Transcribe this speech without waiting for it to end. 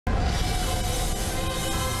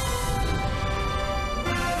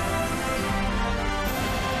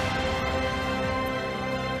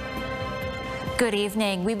Good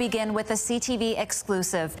evening. We begin with a CTV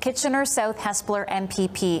exclusive. Kitchener South Hespeler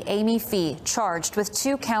MPP Amy Fee charged with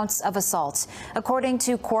 2 counts of assault. According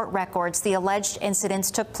to court records, the alleged incidents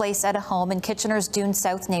took place at a home in Kitchener's Dune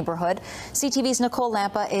South neighborhood. CTV's Nicole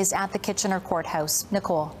Lampa is at the Kitchener courthouse.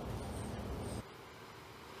 Nicole.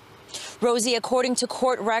 Rosie, according to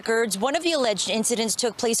court records, one of the alleged incidents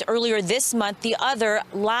took place earlier this month, the other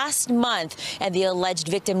last month, and the alleged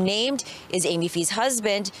victim named is Amy Fee's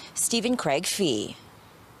husband, Stephen Craig Fee.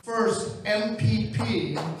 First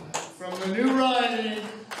MPP from the new riding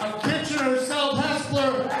of Kitchener South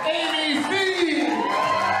Hespeler, Amy Fee.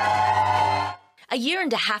 A year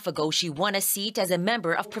and a half ago, she won a seat as a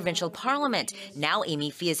member of provincial parliament. Now Amy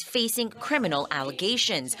Fee is facing criminal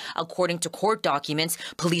allegations. According to court documents,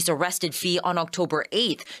 police arrested Fee on October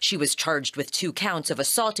 8th. She was charged with 2 counts of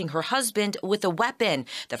assaulting her husband with a weapon.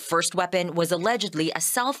 The first weapon was allegedly a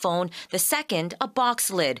cell phone, the second a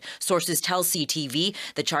box lid. Sources tell CTV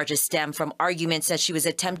the charges stem from arguments as she was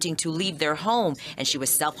attempting to leave their home and she was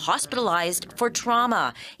self-hospitalized for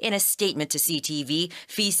trauma. In a statement to CTV,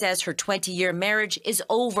 Fee says her 20-year marriage is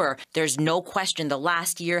over. There's no question the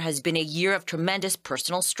last year has been a year of tremendous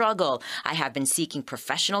personal struggle. I have been seeking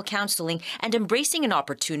professional counseling and embracing an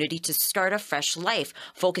opportunity to start a fresh life,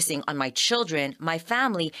 focusing on my children, my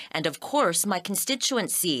family, and of course, my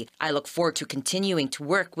constituency. I look forward to continuing to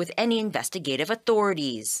work with any investigative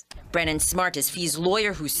authorities. Brennan Smart is Fee's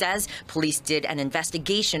lawyer, who says police did an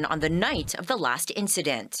investigation on the night of the last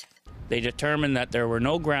incident. They determined that there were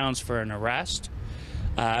no grounds for an arrest.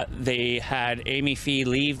 They had Amy Fee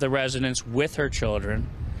leave the residence with her children,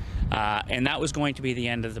 and that was going to be the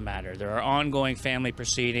end of the matter. There are ongoing family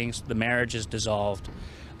proceedings. The marriage is dissolved,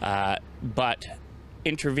 but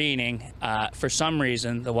intervening, for some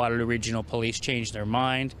reason, the Waterloo Regional Police changed their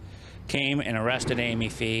mind, came and arrested Amy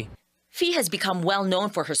Fee. Fee has become well known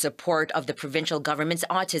for her support of the provincial government's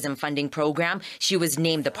autism funding program. She was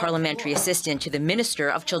named the parliamentary assistant to the Minister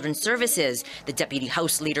of Children's Services. The deputy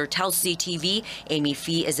House leader tells CTV Amy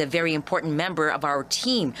Fee is a very important member of our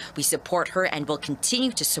team. We support her and will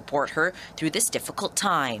continue to support her through this difficult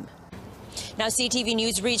time. Now, CTV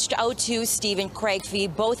News reached out to Stephen Craig Fee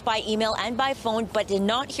both by email and by phone, but did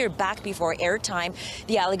not hear back before airtime.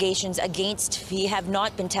 The allegations against Fee have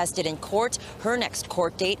not been tested in court. Her next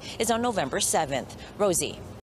court date is on November 7th. Rosie.